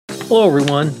Hello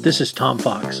everyone, this is Tom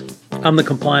Fox. I'm the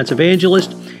Compliance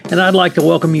Evangelist, and I'd like to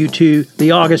welcome you to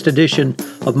the August edition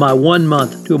of my 1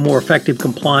 month to a more effective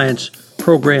compliance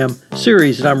program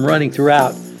series that I'm running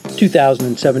throughout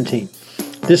 2017.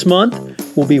 This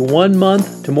month will be 1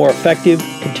 month to more effective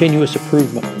continuous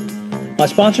improvement. My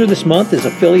sponsor this month is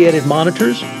Affiliated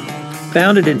Monitors.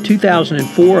 Founded in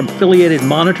 2004, Affiliated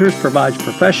Monitors provides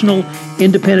professional,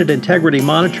 independent integrity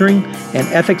monitoring and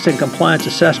ethics and compliance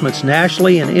assessments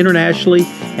nationally and internationally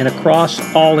and across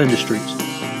all industries.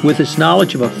 With its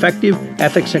knowledge of effective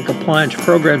ethics and compliance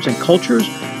programs and cultures,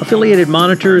 Affiliated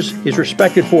Monitors is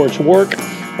respected for its work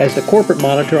as the corporate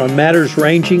monitor on matters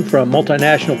ranging from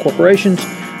multinational corporations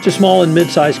to small and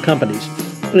mid-sized companies,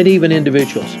 and even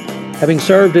individuals. Having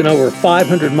served in over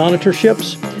 500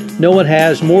 monitorships, no one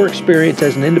has more experience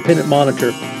as an independent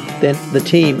monitor than the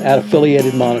team at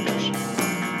Affiliated Monitors.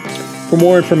 For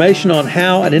more information on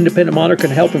how an independent monitor can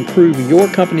help improve your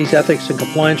company's ethics and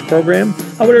compliance program,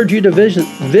 I would urge you to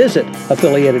visit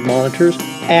Affiliated Monitors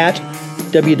at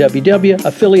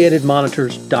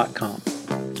www.affiliatedmonitors.com.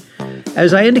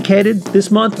 As I indicated, this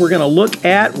month we're going to look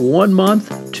at 1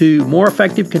 month to more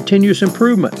effective continuous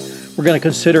improvement. We're going to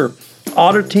consider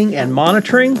auditing and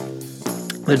monitoring,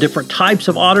 the different types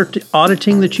of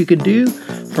auditing that you can do,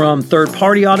 from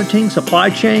third-party auditing, supply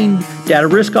chain, data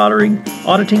risk auditing,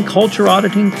 culture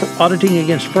auditing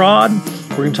against fraud.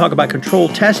 We're going to talk about control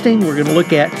testing. We're going to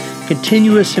look at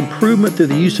continuous improvement through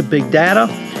the use of big data.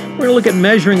 We're going to look at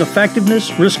measuring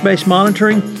effectiveness, risk-based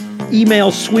monitoring,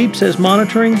 email sweeps as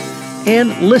monitoring, and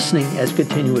listening as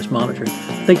continuous monitoring.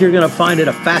 I think you're going to find it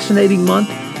a fascinating month,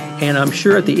 and I'm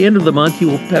sure at the end of the month you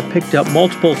will have picked up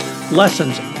multiple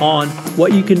lessons on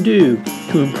what you can do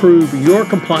to improve your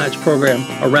compliance program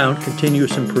around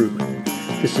continuous improvement.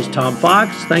 This is Tom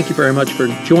Fox. Thank you very much for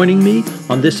joining me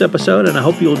on this episode, and I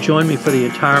hope you'll join me for the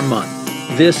entire month.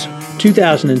 This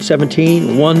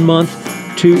 2017 1 month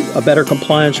to a better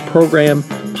compliance program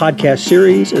podcast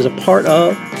series is a part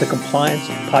of the Compliance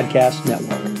Podcast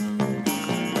Network.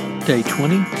 Day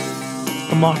 20,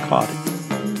 a mock audit.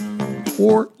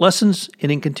 4 lessons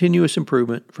in continuous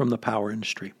improvement from the power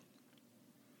industry.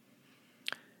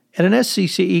 At an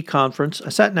SCCE conference, I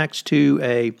sat next to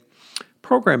a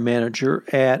program manager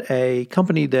at a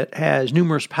company that has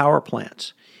numerous power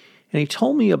plants. And he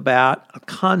told me about a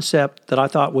concept that I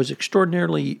thought was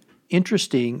extraordinarily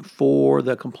interesting for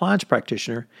the compliance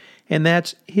practitioner, and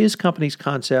that's his company's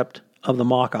concept of the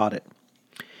mock audit.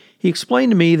 He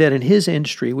explained to me that in his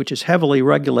industry, which is heavily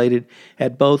regulated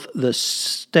at both the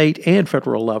state and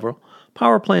federal level,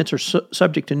 power plants are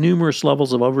subject to numerous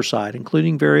levels of oversight,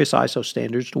 including various ISO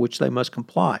standards to which they must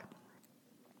comply.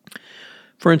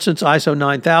 For instance, ISO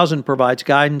 9000 provides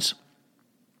guidance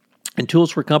and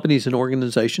tools for companies and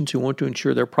organizations who want to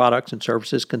ensure their products and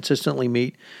services consistently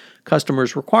meet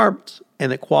customers' requirements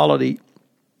and that quality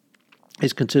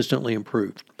is consistently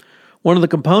improved. One of the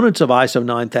components of ISO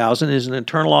 9000 is an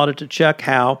internal audit to check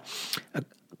how a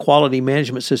quality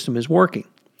management system is working.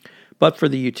 But for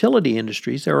the utility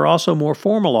industries, there are also more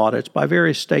formal audits by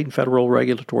various state and federal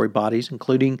regulatory bodies,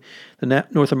 including the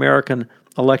North American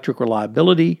Electric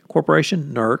Reliability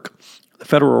Corporation, NERC, the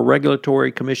Federal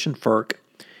Regulatory Commission, FERC.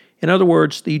 In other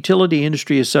words, the utility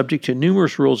industry is subject to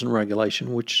numerous rules and regulations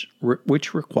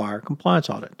which require compliance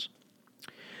audits.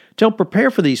 To help prepare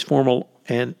for these formal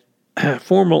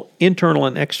internal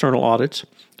and external audits,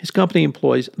 his company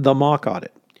employs the mock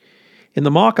audit. In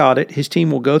the mock audit, his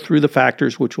team will go through the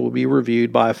factors which will be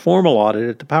reviewed by a formal audit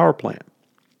at the power plant.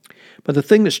 But the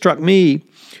thing that struck me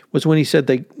was when he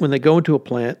said when they go into a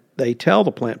plant, they tell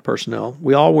the plant personnel,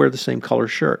 we all wear the same color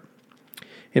shirt.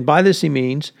 And by this he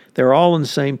means they're all in the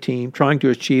same team trying to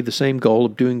achieve the same goal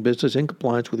of doing business in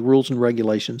compliance with rules and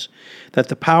regulations that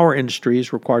the power industry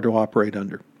is required to operate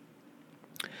under.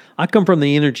 I come from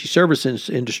the energy services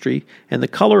industry, and the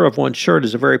color of one's shirt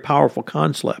is a very powerful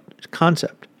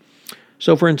concept.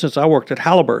 So, for instance, I worked at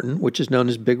Halliburton, which is known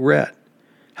as Big Red.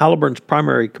 Halliburton's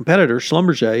primary competitor,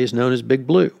 Schlumberger, is known as Big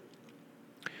Blue.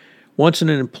 Once in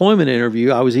an employment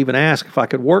interview, I was even asked if I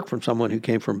could work for someone who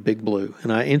came from Big Blue,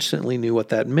 and I instantly knew what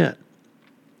that meant.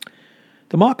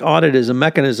 The mock audit is a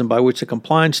mechanism by which the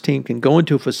compliance team can go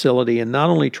into a facility and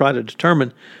not only try to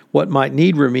determine what might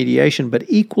need remediation, but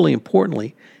equally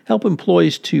importantly, help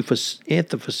employees at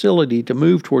the facility to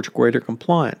move towards greater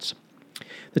compliance.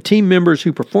 The team members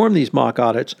who perform these mock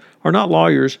audits are not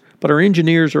lawyers, but are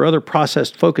engineers or other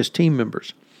process-focused team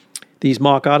members. These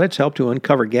mock audits help to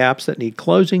uncover gaps that need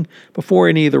closing before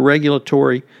any of the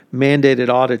regulatory mandated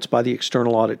audits by the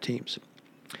external audit teams.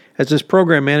 As this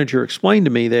program manager explained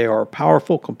to me, they are a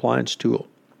powerful compliance tool.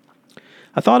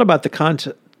 I thought about the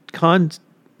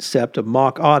concept of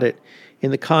mock audit in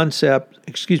the context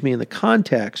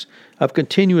of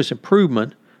continuous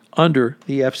improvement under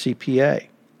the FCPA.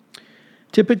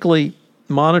 Typically,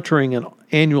 monitoring and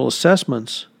annual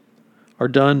assessments are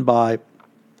done by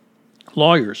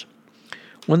lawyers.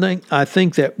 One thing I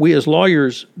think that we as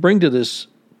lawyers bring to this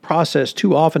process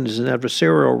too often is an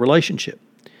adversarial relationship.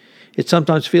 It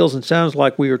sometimes feels and sounds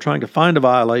like we are trying to find a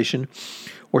violation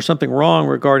or something wrong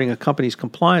regarding a company's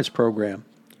compliance program.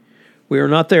 We are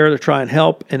not there to try and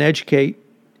help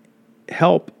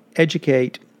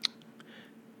educate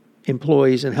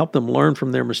employees and help them learn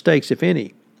from their mistakes, if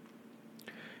any.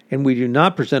 And we do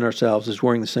not present ourselves as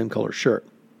wearing the same color shirt.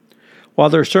 While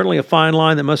there is certainly a fine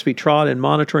line that must be trod in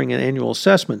monitoring and annual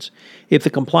assessments, if the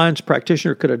compliance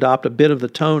practitioner could adopt a bit of the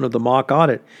tone of the mock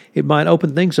audit, it might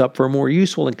open things up for a more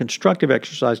useful and constructive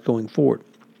exercise going forward.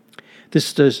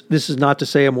 This is not to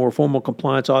say a more formal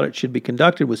compliance audit should be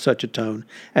conducted with such a tone,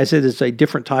 as it is a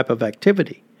different type of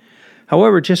activity.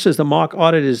 However, just as the mock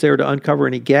audit is there to uncover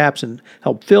any gaps and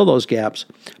help fill those gaps,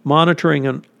 monitoring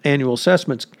and annual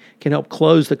assessments can help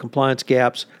close the compliance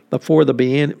gaps before the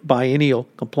biennial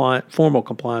formal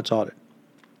compliance audit.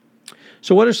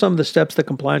 So what are some of the steps the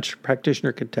compliance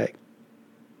practitioner can take?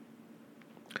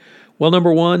 Well,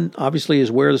 number one, obviously, is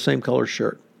wear the same color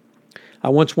shirt. I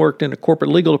once worked in a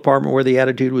corporate legal department where the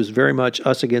attitude was very much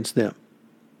us against them.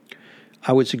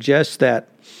 I would suggest that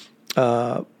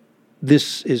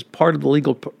this is part of the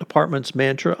legal department's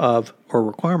mantra or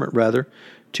requirement rather,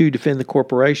 to defend the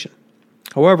corporation.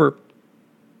 However,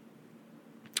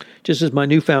 just as my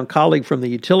newfound colleague from the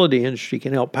utility industry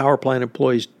can help power plant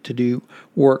employees to do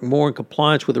work more in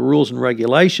compliance with the rules and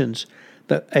regulations,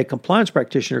 that a compliance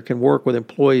practitioner can work with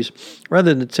employees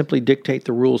rather than simply dictate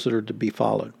the rules that are to be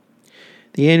followed.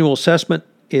 The annual assessment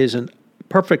is a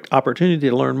perfect opportunity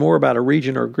to learn more about a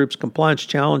region or a group's compliance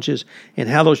challenges and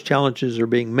how those challenges are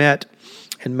being met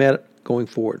going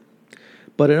forward.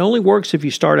 But it only works if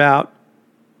you start out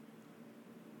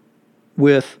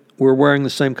with we're wearing the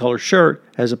same color shirt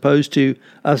as opposed to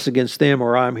us against them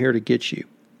or I'm here to get you.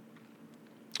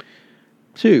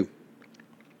 2,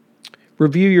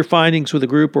 review your findings with a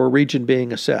group or a region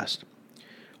being assessed.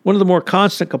 One of the more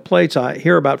constant complaints I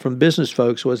hear about from business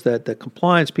folks was that the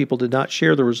compliance people did not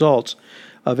share the results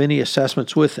of any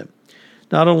assessments with them.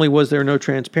 Not only was there no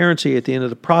transparency at the end of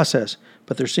the process,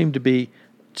 but there seemed to be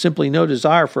simply no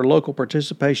desire for local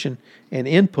participation and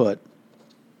input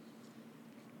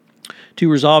to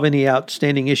resolve any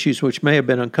outstanding issues which may have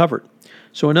been uncovered.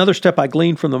 So another step I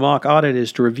gleaned from the mock audit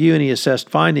is to review any assessed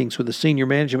findings with the senior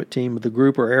management team of the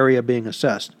group or area being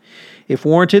assessed. If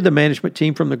warranted, the management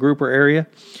team from the group or area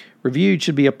reviewed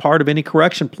should be a part of any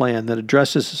correction plan that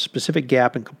addresses a specific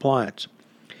gap in compliance.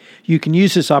 You can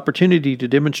use this opportunity to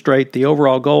demonstrate the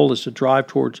overall goal is to drive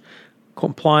towards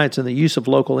compliance, and the use of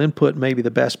local input may be the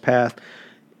best path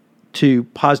to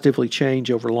positively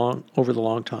change over the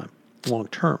long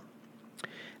term.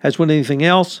 As with anything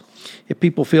else, if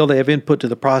people feel they have input to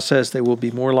the process, they will be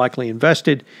more likely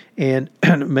invested and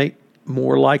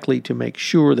more likely to make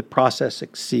sure the process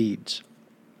succeeds.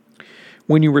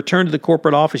 When you return to the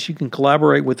corporate office, you can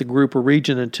collaborate with the group or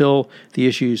region until the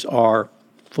issues are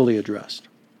fully addressed.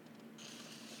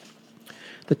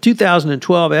 The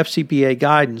 2012 FCPA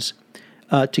guidance,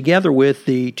 together with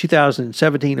the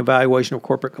 2017 evaluation of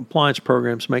corporate compliance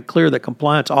programs, make clear that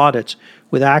compliance audits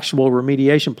with actual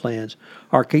remediation plans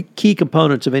are key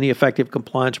components of any effective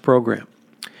compliance program.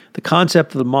 The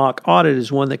concept of the mock audit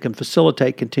is one that can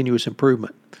facilitate continuous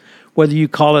improvement. Whether you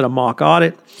call it a mock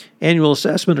audit, annual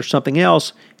assessment, or something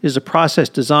else, it is a process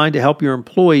designed to help your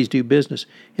employees do business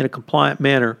in a compliant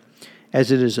manner,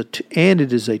 as it is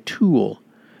a tool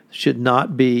that should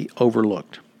not be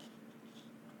overlooked.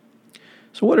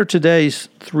 So what are today's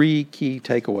 3 key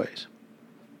takeaways?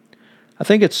 I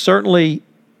think it's certainly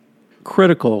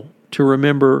critical to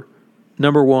remember,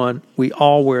 number one, we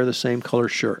all wear the same color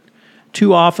shirt.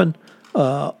 Too often,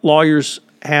 lawyers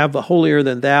have a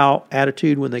holier-than-thou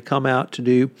attitude when they come out to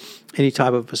do any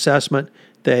type of assessment.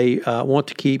 They want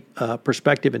to keep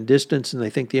perspective and distance, and they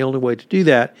think the only way to do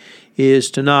that is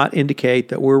to not indicate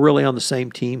that we're really on the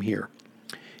same team here.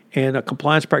 And a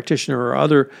compliance practitioner or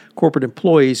other corporate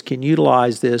employees can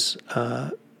utilize this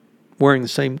wearing the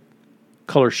same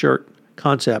color shirt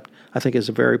concept, I think, is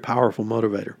a very powerful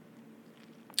motivator.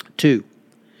 2,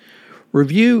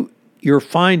 review your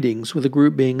findings with a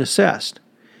group being assessed.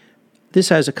 This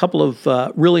has a couple of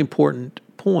really important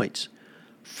points.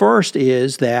 First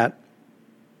is that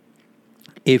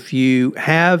if you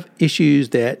have issues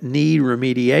that need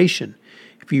remediation,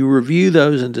 if you review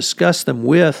those and discuss them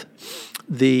with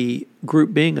the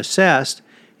group being assessed,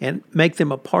 and make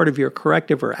them a part of your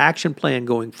corrective or action plan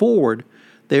going forward,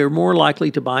 they're more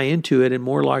likely to buy into it and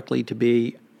more likely to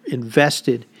be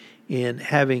invested in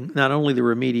having not only the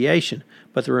remediation,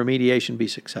 but the remediation be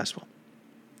successful.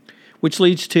 Which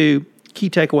leads to key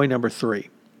takeaway number 3.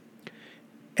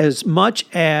 As much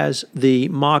as the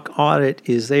mock audit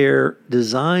is there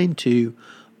designed to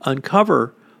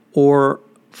uncover or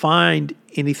find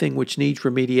anything which needs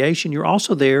remediation, you're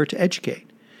also there to educate.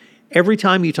 Every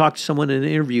time you talk to someone in an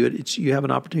interview, you have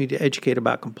an opportunity to educate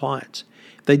about compliance.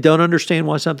 If they don't understand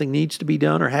why something needs to be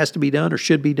done or has to be done or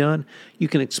should be done, you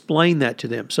can explain that to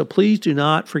them. So please do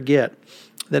not forget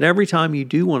that every time you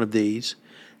do one of these,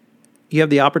 you have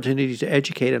the opportunity to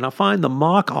educate. And I find the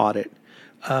mock audit,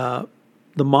 the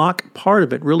mock part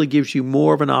of it really gives you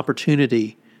more of an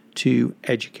opportunity to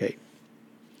educate.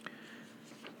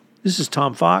 This is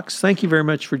Tom Fox. Thank you very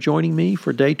much for joining me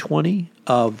for day 20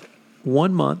 of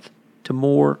 1 month to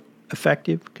more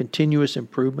effective continuous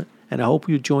improvement. And I hope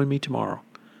you join me tomorrow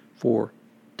for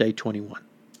day 21.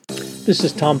 This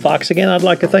is Tom Fox again. I'd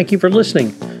like to thank you for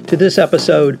listening to this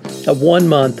episode of 1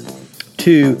 month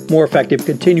to more effective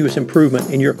continuous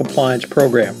improvement in your compliance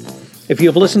program. If you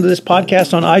have listened to this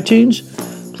podcast on iTunes,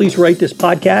 please rate this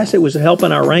podcast. It was a help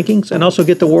in our rankings, and also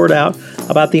get the word out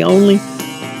about the only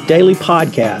daily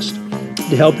podcast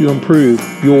to help you improve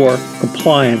your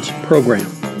compliance program.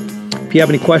 If you have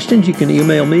any questions, you can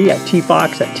email me at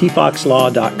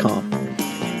tfox@tfoxlaw.com.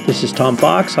 This is Tom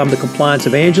Fox. I'm the Compliance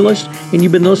Evangelist, and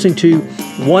you've been listening to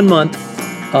 1 month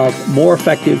of more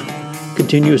effective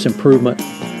continuous improvement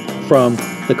from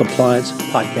the Compliance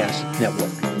Podcast Network.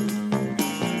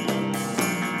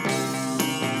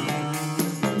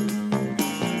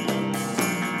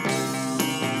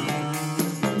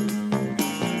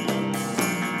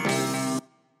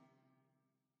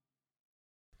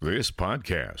 This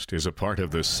podcast is a part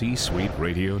of the C-Suite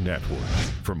Radio Network.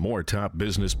 For more top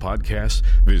business podcasts,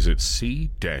 visit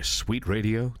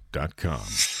c-suiteradio.com.